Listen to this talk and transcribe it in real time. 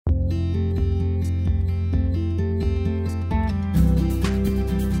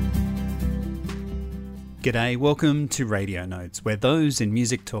G'day, welcome to Radio Notes, where those in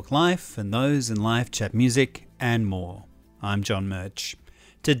music talk life and those in life chat music and more. I'm John Murch.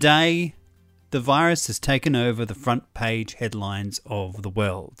 Today, the virus has taken over the front page headlines of the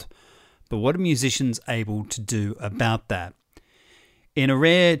world. But what are musicians able to do about that? In a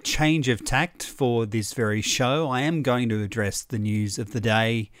rare change of tact for this very show, I am going to address the news of the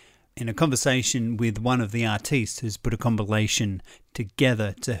day in a conversation with one of the artists who's put a compilation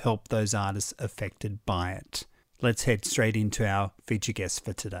together to help those artists affected by it. Let's head straight into our feature guest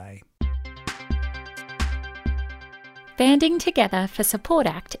for today. Banding Together for Support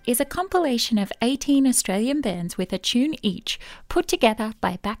Act is a compilation of 18 Australian bands with a tune each, put together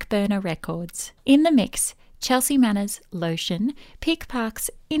by Backburner Records. In the mix, Chelsea Manor's Lotion, Peak Park's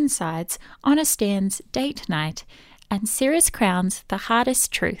Insides, Honor Stan's Date Night, and Cirrus Crown's The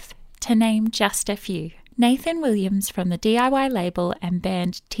Hardest Truth, to name just a few. Nathan Willams from the DIY label and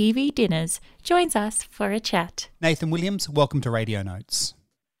band TV Dinners joins us for a chat. Nathan Willams, welcome to Radio Notes.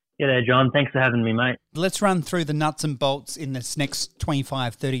 G'day, John. Thanks for having me, mate. Let's run through the nuts and bolts in this next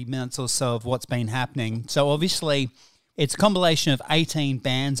 25, 30 minutes or so of what's been happening. So obviously, it's a compilation of 18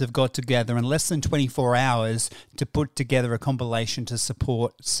 bands have got together in less than 24 hours to put together a compilation to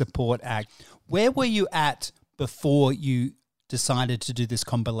support Act. Where were you at before you decided to do this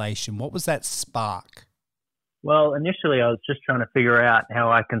compilation? What was that spark? Well, initially I was just trying to figure out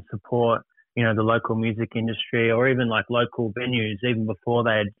how I can support, the local music industry or even like local venues, even before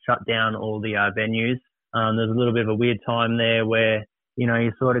they had shut down all the venues. There's a little bit of a weird time there where,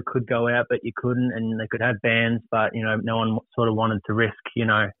 you sort of could go out, but you couldn't, and they could have bands, but, no one sort of wanted to risk,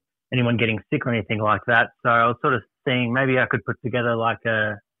 anyone getting sick or anything like that. So I was sort of seeing maybe I could put together like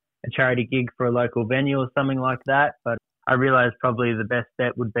a charity gig for a local venue or something like that. But I realized probably the best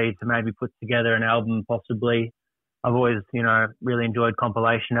bet would be to maybe put together an album possibly. I've always, really enjoyed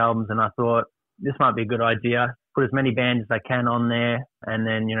compilation albums, and I thought this might be a good idea. Put as many bands as I can on there and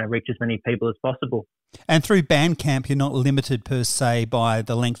then, reach as many people as possible. And through Bandcamp, you're not limited per se by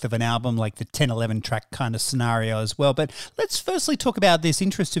the length of an album, like the 10, 11 track kind of scenario as well. But let's firstly talk about this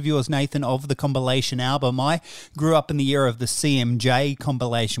interest of yours, Nathan, of the compilation album. I grew up in the era of the CMJ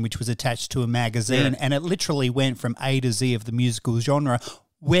compilation, which was attached to a magazine, and it literally went from A to Z of the musical genre.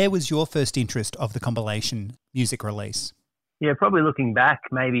 Where was your first interest of the compilation music release? Yeah, probably looking back,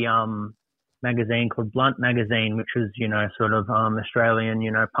 maybe magazine called Blunt Magazine, which was, sort of Australian,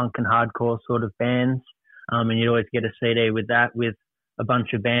 punk and hardcore sort of bands. And you'd always get a CD with that, with a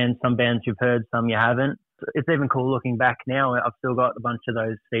bunch of bands. Some bands you've heard, some you haven't. It's even cool looking back now. I've still got a bunch of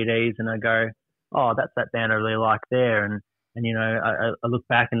those CDs and I go, oh, that's that band I really like there. And I look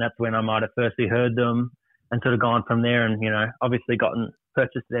back and that's when I might have firstly heard them and sort of gone from there and, obviously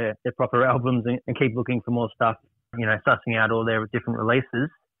purchased their proper albums and keep looking for more stuff, sussing out all their different releases.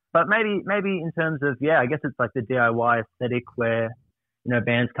 But maybe in terms of, I guess it's like the DIY aesthetic where,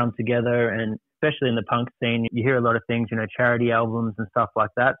 bands come together, and especially in the punk scene, you hear a lot of things, charity albums and stuff like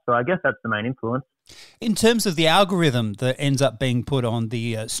that. So I guess that's the main influence. In terms of the algorithm that ends up being put on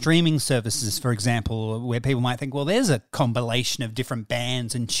the streaming services, for example, where people might think, well, there's a compilation of different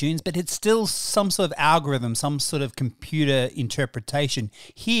bands and tunes, but it's still some sort of algorithm, some sort of computer interpretation.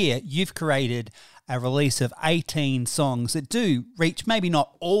 Here, you've created a release of 18 songs that do reach maybe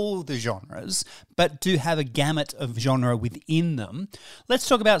not all the genres, but do have a gamut of genre within them. Let's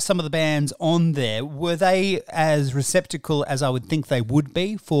talk about some of the bands on there. Were they as receptacle as I would think they would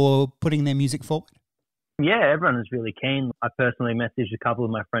be for putting their music forward? Yeah, everyone was really keen. I personally messaged a couple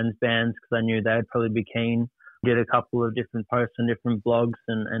of my friends' bands because I knew they'd probably be keen. Did a couple of different posts on different blogs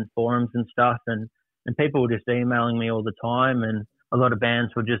and forums and stuff, and people were just emailing me all the time, and a lot of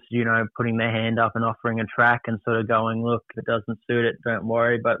bands were just, putting their hand up and offering a track and sort of going, look, if it doesn't suit it, don't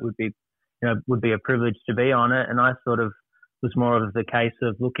worry, but would be a privilege to be on it. And I sort of was more of the case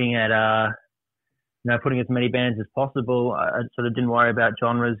of looking at, putting as many bands as possible. I sort of didn't worry about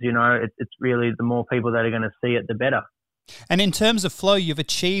genres, it's really the more people that are going to see it, the better. And in terms of flow, you've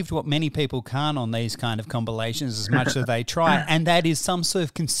achieved what many people can't on these kind of compilations as much as they try, and that is some sort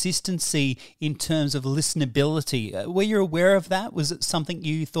of consistency in terms of listenability. Were you aware of that? Was it something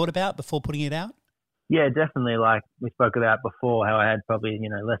you thought about before putting it out? Yeah, definitely. Like we spoke about before, how I had probably,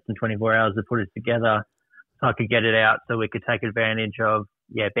 less than 24 hours to put it together so I could get it out so we could take advantage of,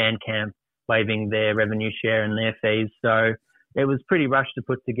 Bandcamp waiving their revenue share and their fees. So it was pretty rushed to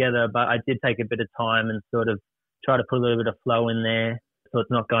put together, but I did take a bit of time and sort of try to put a little bit of flow in there so it's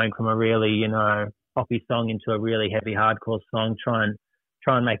not going from a really, poppy song into a really heavy hardcore song. Try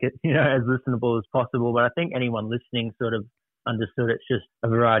and make it, as listenable as possible. But I think anyone listening sort of understood it's just a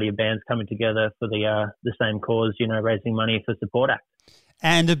variety of bands coming together for the same cause, raising money for Support Act.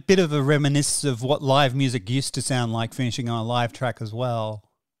 And a bit of a reminiscence of what live music used to sound like, finishing on a live track as well.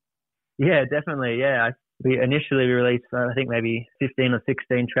 Yeah, definitely. Yeah, we initially released, I think maybe 15 or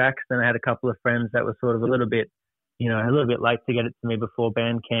 16 tracks. Then I had a couple of friends that were sort of a little bit late to get it to me before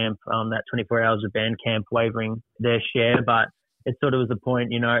Bandcamp, that 24 hours of Bandcamp wavering their share. But it sort of was the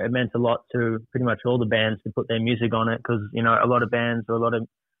point, it meant a lot to pretty much all the bands to put their music on it because, a lot of bands or a lot of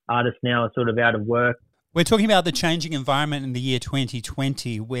artists now are sort of out of work. We're talking about the changing environment in the year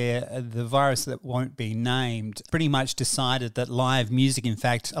 2020 where the virus that won't be named pretty much decided that live music, in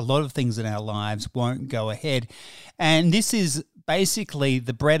fact, a lot of things in our lives won't go ahead. And this is basically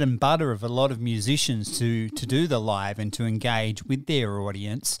the bread and butter of a lot of musicians to do the live and to engage with their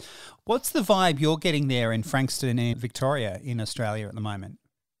audience. What's the vibe you're getting there in Frankston and Victoria in Australia at the moment?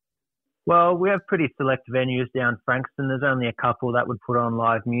 Well, we have pretty select venues down Frankston. There's only a couple that would put on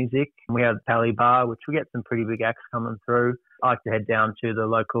live music. We have Pally Bar, which we get some pretty big acts coming through. I like to head down to the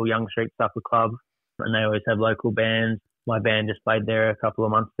local Young Street Supper Club, and they always have local bands. My band just played there a couple of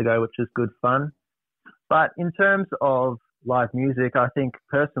months ago, which was good fun. But in terms of live music, I think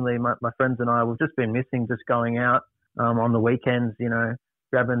personally, my friends and I, we've just been missing just going out on the weekends,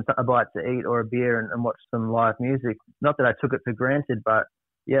 grabbing a bite to eat or a beer and watch some live music. Not that I took it for granted, but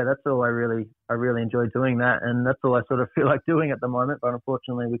yeah, that's all I really enjoy doing that, and that's all I sort of feel like doing at the moment, but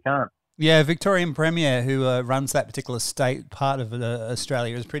unfortunately we can't. Yeah, Victorian Premier, who runs that particular state part of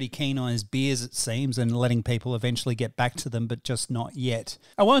Australia, is pretty keen on his beers, it seems, and letting people eventually get back to them, but just not yet.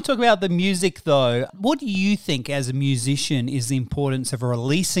 I want to talk about the music, though. What do you think, as a musician, is the importance of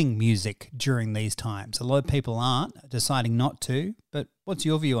releasing music during these times? A lot of people aren't, deciding not to, but what's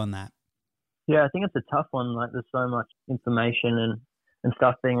your view on that? Yeah, I think it's a tough one. Like, there's so much information and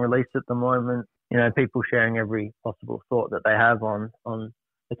stuff being released at the moment, people sharing every possible thought that they have on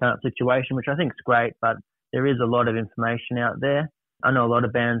the current situation, which I think is great, but there is a lot of information out there. I know a lot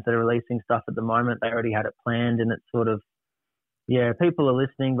of bands that are releasing stuff at the moment, they already had it planned, and it's sort of, people are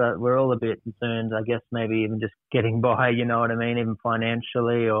listening, but we're all a bit concerned, I guess, maybe even just getting by, you know what I mean, even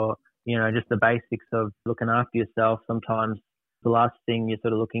financially, or, just the basics of looking after yourself. Sometimes the last thing you're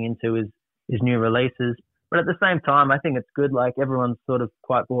sort of looking into is new releases. But at the same time, I think it's good. Like, everyone's sort of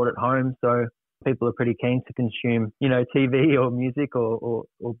quite bored at home, so people are pretty keen to consume, TV or music or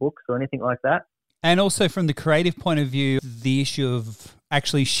books or anything like that. And also from the creative point of view, the issue of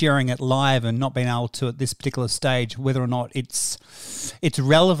actually sharing it live and not being able to at this particular stage, whether or not it's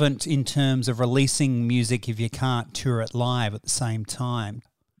relevant in terms of releasing music if you can't tour it live at the same time.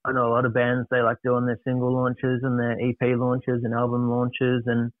 I know a lot of bands, they like doing their single launches and their EP launches and album launches,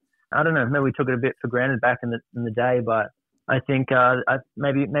 and I don't know, maybe we took it a bit for granted back in the day, but I think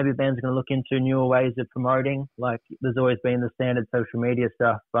maybe bands are going to look into newer ways of promoting. Like, there's always been the standard social media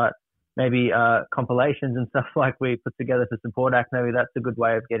stuff, but maybe compilations and stuff like we put together for Support Act, maybe that's a good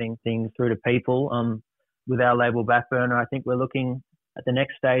way of getting things through to people. With our label Backburner, I think we're looking at the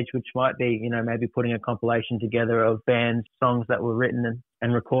next stage, which might be, maybe putting a compilation together of bands' songs that were written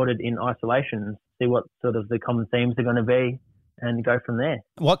and recorded in isolation, and see what sort of the common themes are going to be, and go from there.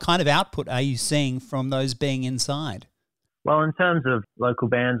 What kind of output are you seeing from those being inside? Well, in terms of local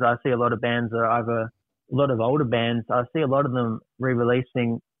bands, I see a lot of bands are either a lot of older bands. I see a lot of them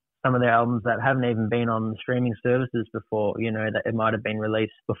re-releasing some of their albums that haven't even been on streaming services before, that it might have been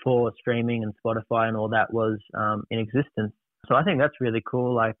released before streaming and Spotify and all that was in existence. So I think that's really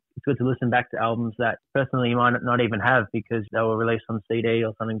cool. Like, it's good to listen back to albums that personally you might not even have because they were released on CD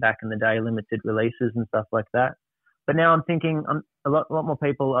or something back in the day, limited releases and stuff like that. But now I'm thinking a lot more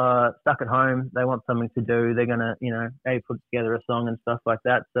people are stuck at home. They want something to do. They're going to, maybe put together a song and stuff like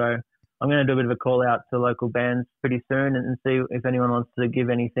that. So I'm going to do a bit of a call out to local bands pretty soon and see if anyone wants to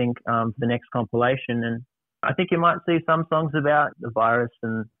give anything for the next compilation. And I think you might see some songs about the virus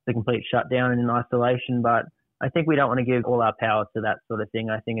and the complete shutdown and in isolation, but I think we don't want to give all our power to that sort of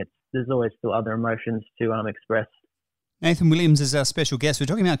thing. I think there's always still other emotions to express. Nathan Willams is our special guest. We're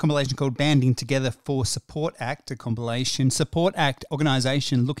talking about a compilation called Banding Together for Support Act, a compilation. Support Act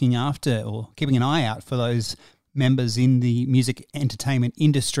organisation looking after or keeping an eye out for those members in the music entertainment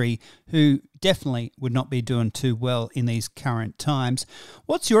industry who definitely would not be doing too well in these current times.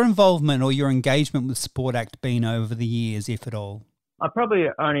 What's your involvement or your engagement with Support Act been over the years, if at all? I probably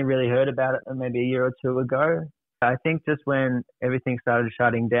only really heard about it maybe a year or two ago. I think just when everything started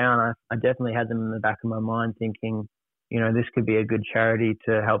shutting down, I definitely had them in the back of my mind thinking, this could be a good charity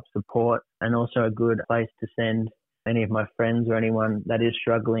to help support and also a good place to send any of my friends or anyone that is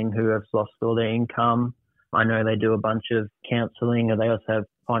struggling who has lost all their income. I know they do a bunch of counselling, or they also have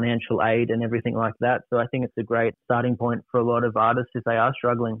financial aid and everything like that. So I think it's a great starting point for a lot of artists if they are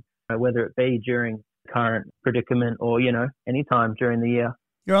struggling, whether it be during current predicament or, any time during the year.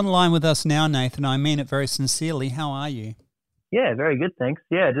 You're on the line with us now, Nathan. I mean it very sincerely. How are you? Yeah, very good, thanks.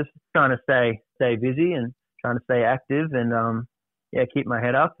 Yeah, just trying to stay busy and trying to stay active and keep my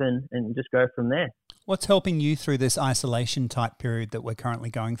head up and just go from there. What's helping you through this isolation type period that we're currently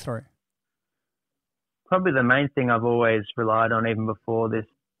going through? Probably the main thing I've always relied on, even before this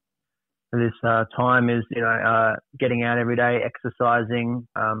time, is getting out every day, exercising.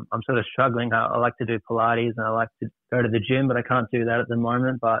 I'm sort of struggling. I like to do Pilates and I like to go to the gym, but I can't do that at the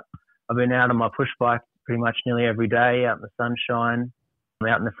moment. But I've been out on my push bike pretty much nearly every day, out in the sunshine,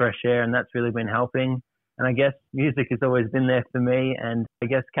 out in the fresh air, and that's really been helping. And I guess music has always been there for me, and I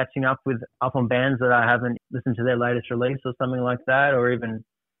guess catching up on bands that I haven't listened to their latest release or something like that, or even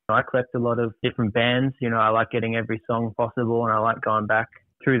I collect a lot of different bands. I like getting every song possible, and I like going back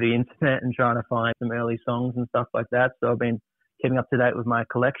through the internet and trying to find some early songs and stuff like that. So I've been keeping up to date with my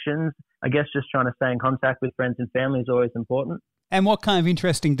collections. I guess just trying to stay in contact with friends and family is always important. And what kind of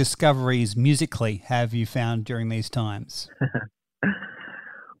interesting discoveries musically have you found during these times?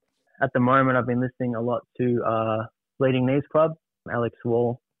 At the moment, I've been listening a lot to Bleeding Knees Club, Alex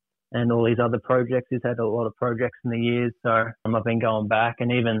Wall, and all these other projects. He's had a lot of projects in the years, so I've been going back,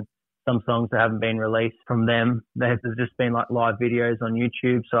 and even some songs that haven't been released from them, there's just been like live videos on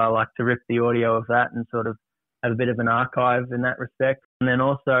YouTube, so I like to rip the audio of that and sort of have a bit of an archive in that respect. And then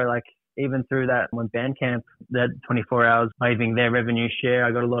also, like, even through that, when Bandcamp, that 24 hours waiving their revenue share,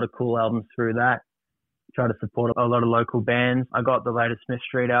 I got a lot of cool albums through that. Try to support a lot of local bands. I got the latest Smith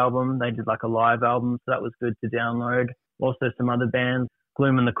Street album. They did like a live album, so that was good to download. Also some other bands,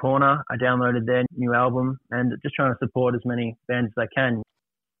 Gloom in the Corner, I downloaded their new album, and just trying to support as many bands as I can.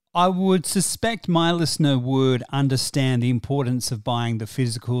 I would suspect my listener would understand the importance of buying the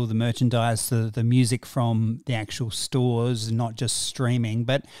physical, the merchandise, the music from the actual stores, not just streaming.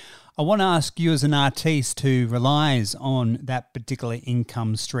 But I want to ask you, as an artiste who relies on that particular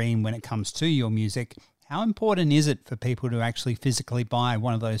income stream when it comes to your music, how important is it for people to actually physically buy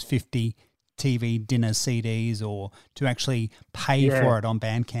one of those 50 TV dinner CDs, or to actually pay for it on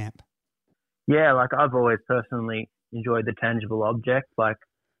Bandcamp? Yeah, like I've always personally enjoyed the tangible object. Like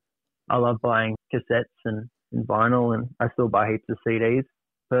I love buying cassettes and vinyl, and I still buy heaps of CDs.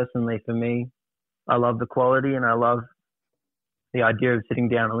 Personally, for me, I love the quality, and I love the idea of sitting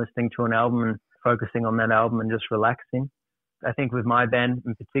down and listening to an album and focusing on that album and just relaxing. I think with my band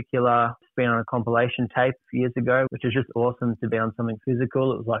in particular, it's been on a compilation tape years ago, which is just awesome to be on something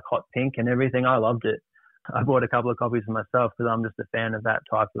physical. It was like hot pink and everything. I loved it. I bought a couple of copies for myself because I'm just a fan of that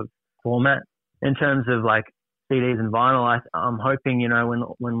type of format. In terms of like CDs and vinyl, I'm hoping,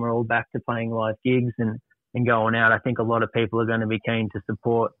 when we're all back to playing live gigs and going out, I think a lot of people are going to be keen to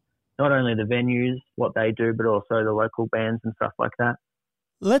support not only the venues, what they do, but also the local bands and stuff like that.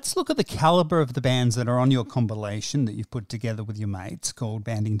 Let's look at the calibre of the bands that are on your compilation that you've put together with your mates called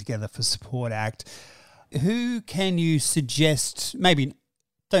Banding Together for Support Act. Who can you suggest, maybe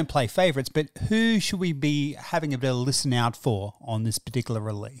don't play favourites, but who should we be having a bit of a listen out for on this particular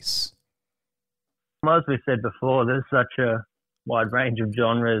release? Well, as we said before, there's such a wide range of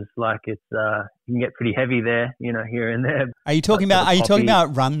genres. Like it's, you can get pretty heavy there, here and there. Are you talking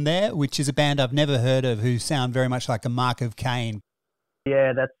about Run There, which is a band I've never heard of who sound very much like a Mark of Cain?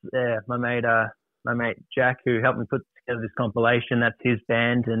 Yeah, that's my mate Jack, who helped me put together this compilation. That's his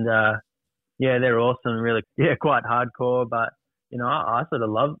band, and they're awesome. Really, quite hardcore, but I sort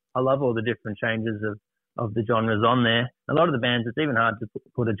of love all the different changes of the genres on there. A lot of the bands, it's even hard to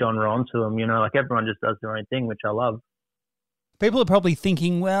put a genre onto them. Like everyone just does their own thing, which I love. People are probably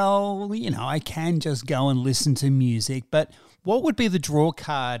thinking, well, I can just go and listen to music, but what would be the draw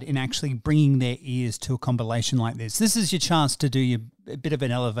card in actually bringing their ears to a compilation like this? This is your chance to do a bit of an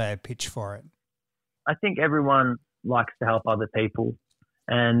elevator pitch for it. I think everyone likes to help other people.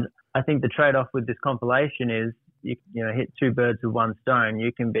 And I think the trade-off with this compilation is you hit two birds with one stone.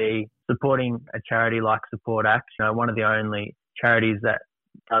 You can be supporting a charity like Support Act, one of the only charities that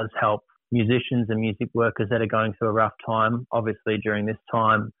does help musicians and music workers that are going through a rough time, obviously during this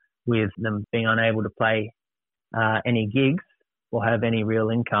time with them being unable to play any gigs or have any real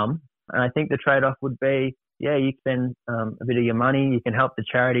income. And I think the trade-off would be, you spend a bit of your money, you can help the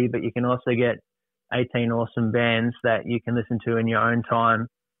charity, but you can also get 18 awesome bands that you can listen to in your own time.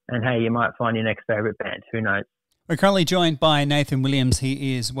 And hey, you might find your next favourite band. Who knows? We're currently joined by Nathan Willams.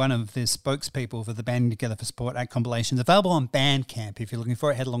 He is one of the spokespeople for the Banding Together for Support Act compilations, available on Bandcamp. If you're looking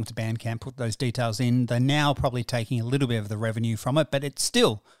for it, head along to Bandcamp, put those details in. They're now probably taking a little bit of the revenue from it, but it's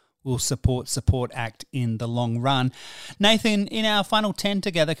still will support ACT in the long run. Nathan, in our final 10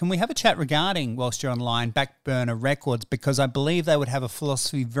 together, can we have a chat regarding, whilst you're online, Backburner Records? Because I believe they would have a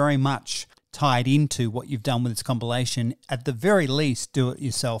philosophy very much tied into what you've done with this compilation. At the very least, do it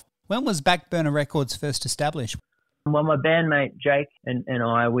yourself. When was Backburner Records first established? Well, my bandmate Jake and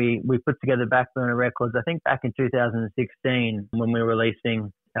I, we put together Backburner Records, I think back in 2016 when we were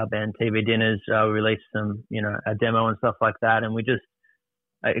releasing our band TV Dinners. We released some, a demo and stuff like that. And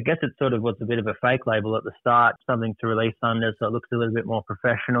I guess it sort of was a bit of a fake label at the start, something to release under, so it looks a little bit more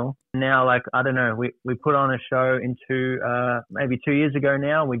professional. Now, I don't know, we put on a show maybe 2 years ago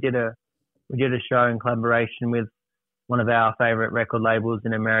now. We did a show in collaboration with one of our favorite record labels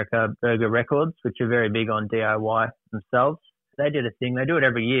in America, Burger Records, which are very big on DIY themselves. They did a thing. They do it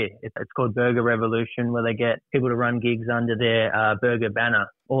every year. It's called Burger Revolution, where they get people to run gigs under their burger banner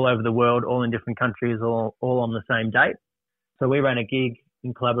all over the world, all in different countries, all on the same date. So we ran a gig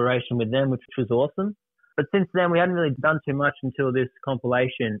in collaboration with them, which was awesome. But since then, we hadn't really done too much until this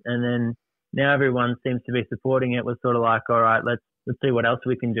compilation. And then now everyone seems to be supporting it. We're sort of like, all right, let's see what else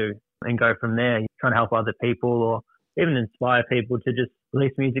we can do and go from there. Trying to help other people or even inspire people to just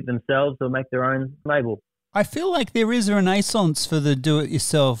release music themselves or make their own label. I feel like there is a renaissance for the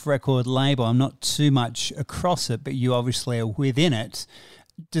do-it-yourself record label. I'm not too much across it, but you obviously are within it.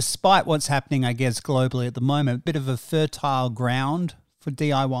 Despite what's happening, I guess, globally at the moment, a bit of a fertile ground for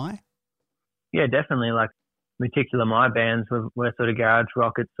DIY? Yeah, definitely. Like, in particular, my bands, we're sort of garage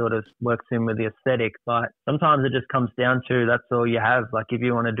rock. It sort of works in with the aesthetic, but sometimes it just comes down to that's all you have. Like, if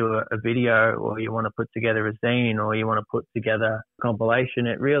you want to do a video or you want to put together a zine or you want to put together a compilation,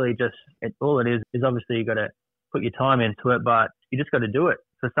 it really just, all it is obviously you got to put your time into it, but you just got to do it.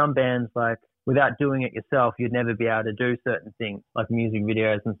 For some bands, like, without doing it yourself, you'd never be able to do certain things like music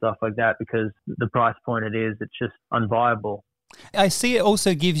videos and stuff like that because the price point it's just unviable. I see it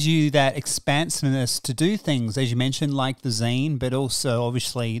also gives you that expansiveness to do things, as you mentioned, like the zine, but also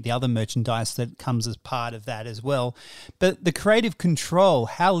obviously the other merchandise that comes as part of that as well. But the creative control,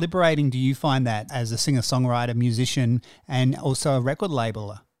 how liberating do you find that as a singer-songwriter, musician, and also a record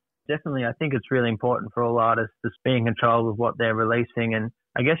labeler? Definitely. I think it's really important for all artists to be in control of what they're releasing. And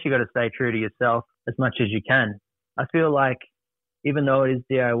I guess you got to stay true to yourself as much as you can. I feel like even though it is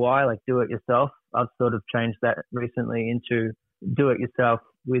DIY, like do it yourself, I've sort of changed that recently into do it yourself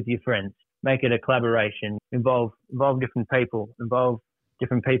with your friends. Make it a collaboration. Involve different people. Involve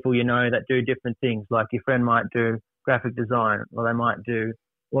different people that do different things. Like your friend might do graphic design, or they might do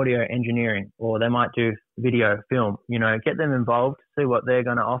audio engineering, or they might do video, film. Get them involved, see what they're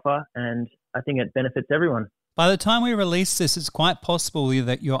going to offer, and I think it benefits everyone. By the time we release this, it's quite possible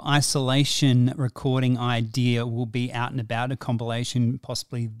that your isolation recording idea will be out and about, a compilation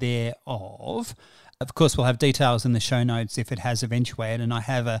possibly thereof. Of course, we'll have details in the show notes if it has eventuated, and I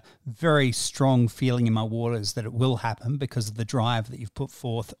have a very strong feeling in my waters that it will happen because of the drive that you've put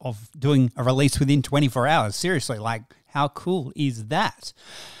forth of doing a release within 24 hours. Seriously, like, how cool is that?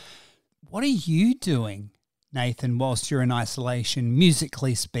 What are you doing, Nathan, whilst you're in isolation,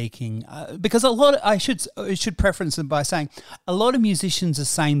 musically speaking? Because I should preference it by saying a lot of musicians are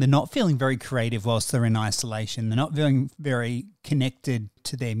saying they're not feeling very creative whilst they're in isolation. They're not feeling very connected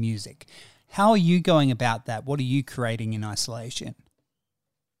to their music. How are you going about that? What are you creating in isolation?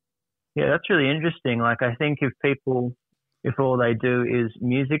 Yeah, that's really interesting. Like, I think if all they do is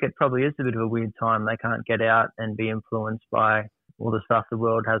music, it probably is a bit of a weird time. They can't get out and be influenced by all the stuff the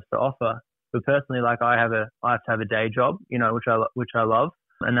world has to offer. But personally, like, I have to have a day job, which I love,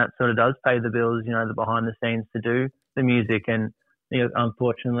 and that sort of does pay the bills, the behind the scenes to do the music. And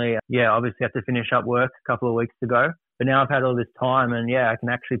unfortunately, obviously have to finish up work a couple of weeks ago. But now I've had all this time, and I can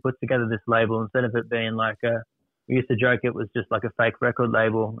actually put together this label instead of it being like we used to joke it was just like a fake record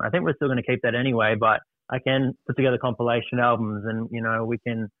label. I think we're still going to keep that anyway, but I can put together compilation albums, and we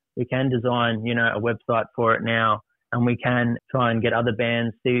can design a website for it now. And we can try and get other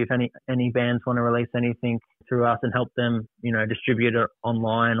bands, see if any bands want to release anything through us and help them, distribute it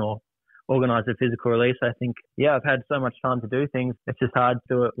online or organize a physical release. I think, I've had so much time to do things. It's just hard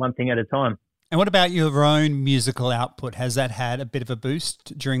to do it one thing at a time. And what about your own musical output? Has that had a bit of a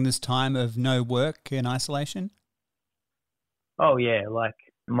boost during this time of no work in isolation? Oh, yeah. Like,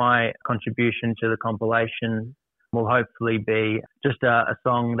 my contribution to the compilation will hopefully be just a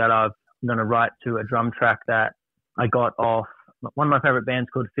song that I'm going to write to a drum track that I got off one of my favorite bands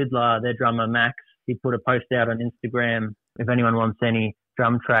called Fiddler. Their drummer Max, he put a post out on Instagram. If anyone wants any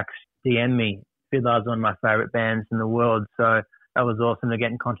drum tracks, DM me. Fiddler's one of my favorite bands in the world. So that was awesome to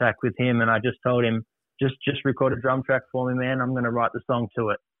get in contact with him. And I just told him, just record a drum track for me, man. I'm going to write the song to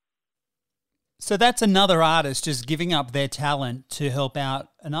it. So that's another artist just giving up their talent to help out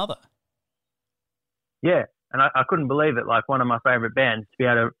another. Yeah, and I couldn't believe it. Like, one of my favourite bands, to be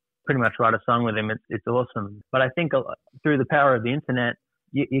able to pretty much write a song with him, it's awesome. But I think through the power of the internet,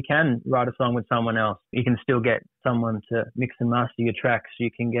 you can write a song with someone else. You can still get someone to mix and master your tracks. You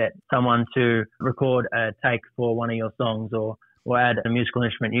can get someone to record a take for one of your songs or add a musical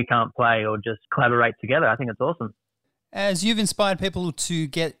instrument you can't play, or just collaborate together. I think it's awesome. As you've inspired people to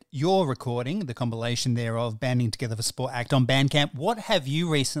get your recording, the compilation thereof, Banding Together for Support Act, on Bandcamp, what have you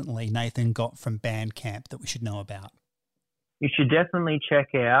recently, Nathan, got from Bandcamp that we should know about? You should definitely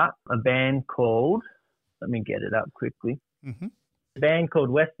check out a band called, let me get it up quickly, a band called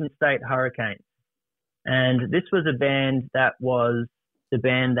Western State Hurricanes. And this was a band that was the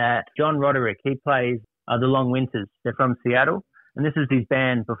band that John Roderick, he plays the Long Winters. They're from Seattle. And this is his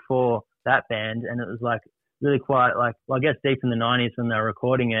band before that band. And it was like really quite like, well, I guess deep in the 90s when they were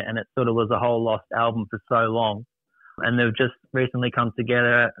recording it, and it sort of was a whole lost album for so long. And they've just recently come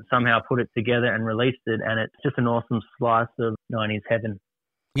together, somehow put it together and released it. And it's just an awesome slice of 90s heaven.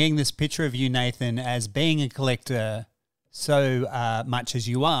 Getting this picture of you, Nathan, as being a collector so much as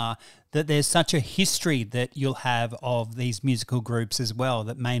you are, that there's such a history that you'll have of these musical groups as well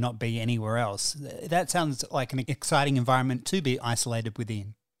that may not be anywhere else. That sounds like an exciting environment to be isolated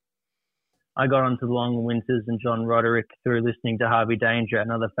within. I got onto the Long Winters and John Roderick through listening to Harvey Danger,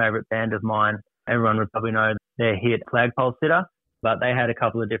 another favourite band of mine. Everyone would probably know their hit Flagpole Sitter, but they had a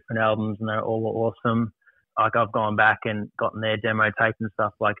couple of different albums and they all were awesome. Like, I've gone back and gotten their demo tape and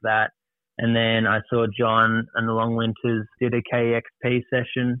stuff like that. And then I saw John and the Long Winters did a KXP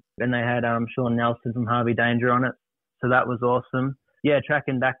session, and they had Sean Nelson from Harvey Danger on it. So that was awesome. Yeah,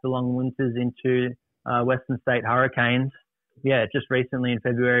 tracking back the Long Winters into Western State Hurricanes. Yeah, just recently in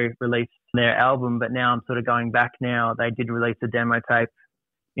February released their album, but now I'm sort of going back now. They did release a demo tape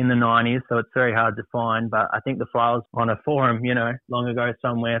in the 90s, so it's very hard to find, but I think the file's on a forum, long ago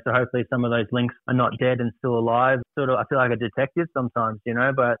somewhere, so hopefully some of those links are not dead and still alive. Sort of, I feel like a detective sometimes,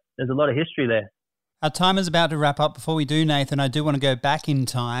 but there's a lot of history there. Our time is about to wrap up. Before we do, Nathan, I do want to go back in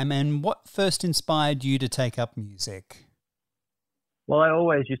time, and what first inspired you to take up music? Well, I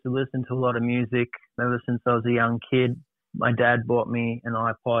always used to listen to a lot of music ever since I was a young kid. My dad bought me an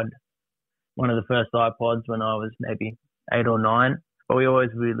iPod, one of the first iPods when I was maybe 8 or 9. But we always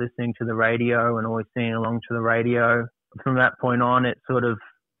were listening to the radio and always singing along to the radio. From that point on, it's sort of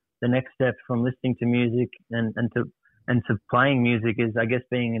the next step from listening to music and to playing music is, I guess,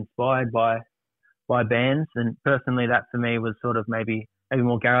 being inspired by bands. And personally, that for me was sort of maybe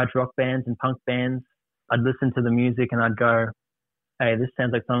more garage rock bands and punk bands. I'd listen to the music and I'd go, hey, this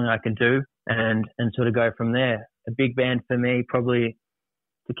sounds like something I can do, and sort of go from there. A big band for me probably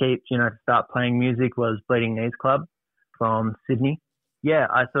to start playing music was Bleeding Knees Club from Sydney. Yeah,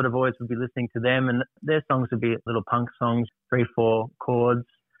 I sort of always would be listening to them, and their songs would be little punk songs, 3-4 chords.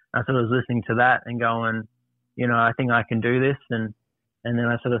 I sort of was listening to that and going, I think I can do this. And then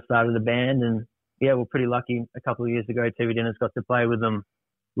I sort of started a band, and yeah, we're pretty lucky. A couple of years ago, TV Dinners got to play with them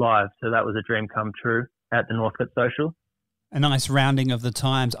live. So that was a dream come true at the Northcote Social. A nice rounding of the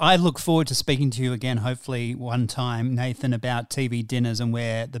times. I look forward to speaking to you again, hopefully one time, Nathan, about TV Dinners and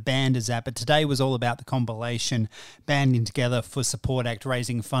where the band is at. But today was all about the compilation, Banding Together for Support Act,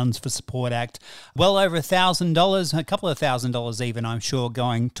 raising funds for Support Act. Well over $1,000, a couple of $1,000 even, I'm sure,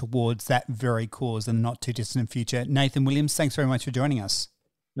 going towards that very cause in the not too distant future. Nathan Willams, thanks very much for joining us.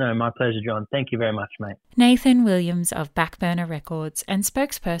 No, my pleasure, John. Thank you very much, mate. Nathan Willams of Backburner Records and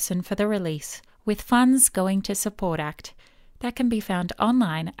spokesperson for the release, with funds going to Support Act. That can be found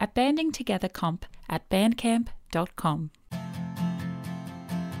online at bandingtogethercomp@bandcamp.com.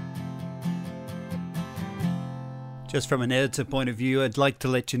 Just from an editor point of view, I'd like to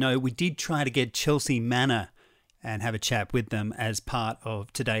let you know we did try to get Chelsea Manor and have a chat with them as part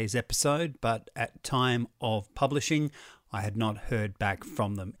of today's episode, but at time of publishing, I had not heard back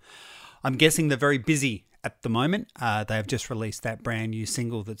from them. I'm guessing they're very busy at the moment. They have just released that brand new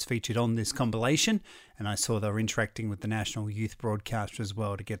single that's featured on this compilation, and I saw they were interacting with the national youth broadcaster as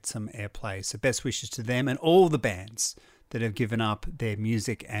well to get some airplay. So best wishes to them and all the bands that have given up their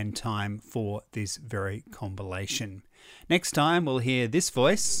music and time for this very compilation. Next time we'll hear this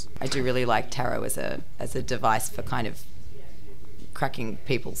voice. I do really like tarot as a device for kind of cracking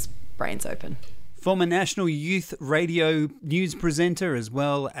people's brains open. Former National Youth Radio news presenter as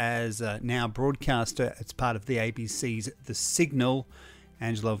well as now broadcaster as part of the ABC's The Signal,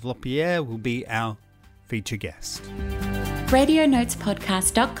 Angela Vlopierre will be our feature guest.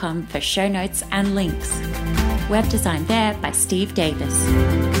 RadioNotesPodcast.com for show notes and links. Web design there by Steve Davis.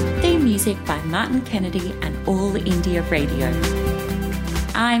 Theme music by Martin Kennedy and All India Radio.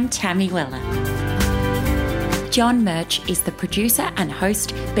 I'm Tammy Weller. John Murch is the producer and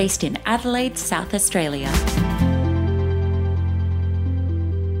host based in Adelaide, South Australia.